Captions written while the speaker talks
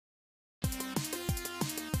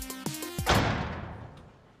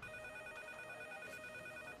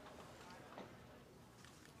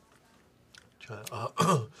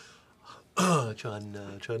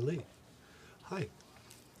Chun Li. Hi.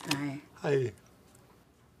 Hi. Hi.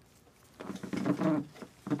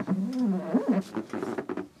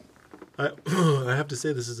 I have to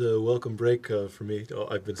say this is a welcome break for me.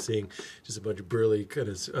 I've been seeing just a bunch of burly, kind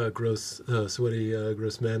of gross, sweaty,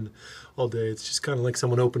 gross men all day. It's just kind of like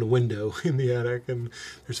someone opened a window in the attic and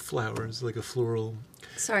there's flowers, like a floral.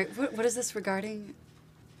 Sorry, what is this regarding?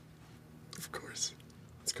 Of course.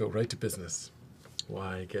 Let's go right to business.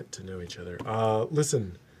 Why get to know each other?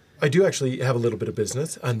 Listen, I do actually have a little bit of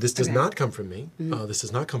business, and this does not come from me. This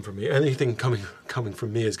does not come from me. Anything coming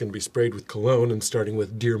from me is going to be sprayed with cologne and starting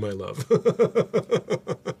with "Dear My Love."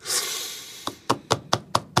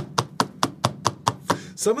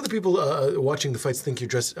 Some of the people watching the fights think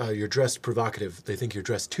you're dressed provocative. They think you're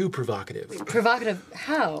dressed too provocative. Provocative?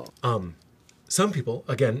 How? Some people,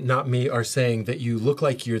 again, not me, are saying that you look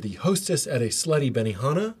like you're the hostess at a slutty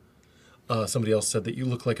Benihana. Somebody else said that you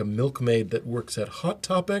look like a milkmaid that works at Hot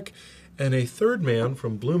Topic. And a third man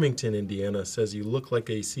from Bloomington, Indiana, says you look like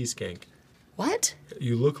a sea skank. What?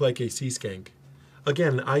 You look like a sea skank.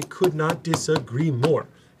 Again, I could not disagree more.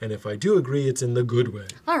 And if I do agree, it's in the good way.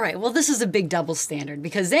 All right, well, this is a big double standard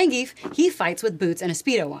because Zangief, he fights with boots and a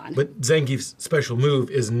Speedo on. But Zangief's special move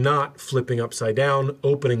is not flipping upside down,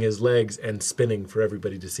 opening his legs, and spinning for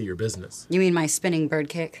everybody to see your business. You mean my spinning bird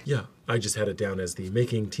kick? Yeah, I just had it down as the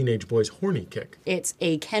making teenage boys horny kick. It's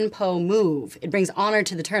a Kenpo move. It brings honor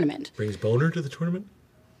to the tournament. Brings boner to the tournament?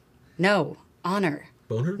 No, honor.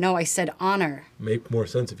 Boner? No, I said honor. Make more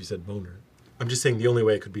sense if you said boner. I'm just saying the only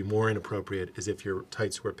way it could be more inappropriate is if your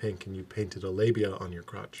tights were pink and you painted a labia on your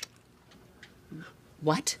crotch.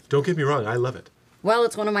 What? Don't get me wrong, I love it. Well,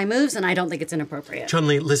 it's one of my moves, and I don't think it's inappropriate.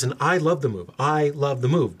 Chun-Li, listen, I love the move. I love the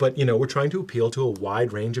move. But, you know, we're trying to appeal to a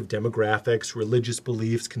wide range of demographics, religious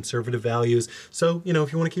beliefs, conservative values. So, you know,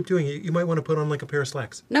 if you want to keep doing it, you might want to put on like a pair of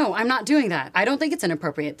slacks. No, I'm not doing that. I don't think it's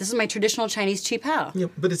inappropriate. This is my traditional Chinese chi pao. Yeah,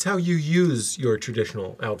 but it's how you use your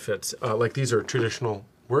traditional outfits. Like these are traditional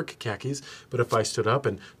work khakis, but if I stood up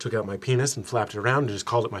and took out my penis and flapped it around and just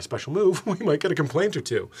called it my special move, we might get a complaint or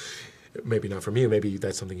two. Maybe not from you. Maybe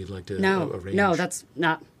that's something you'd like to arrange. No, that's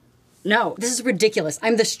not. No, this is ridiculous.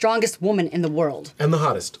 I'm the strongest woman in the world. And the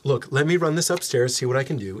hottest. Look, let me run this upstairs, see what I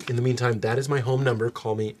can do. In the meantime, that is my home number.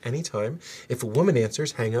 Call me anytime. If a woman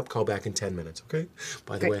answers, hang up, call back in 10 minutes, okay?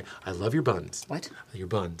 By the way, I love your buns. What? Your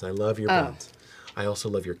buns. I love your buns. I also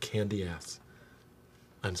love your candy ass.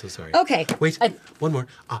 I'm so sorry. Okay. Wait, one more.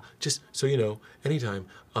 Just so you know, anytime,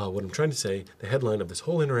 what I'm trying to say, the headline of this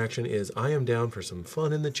whole interaction is, I am down for some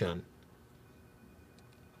fun in the Chun.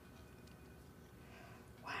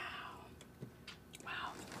 Wow.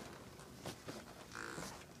 Wow.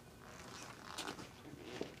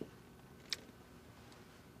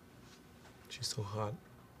 She's so hot.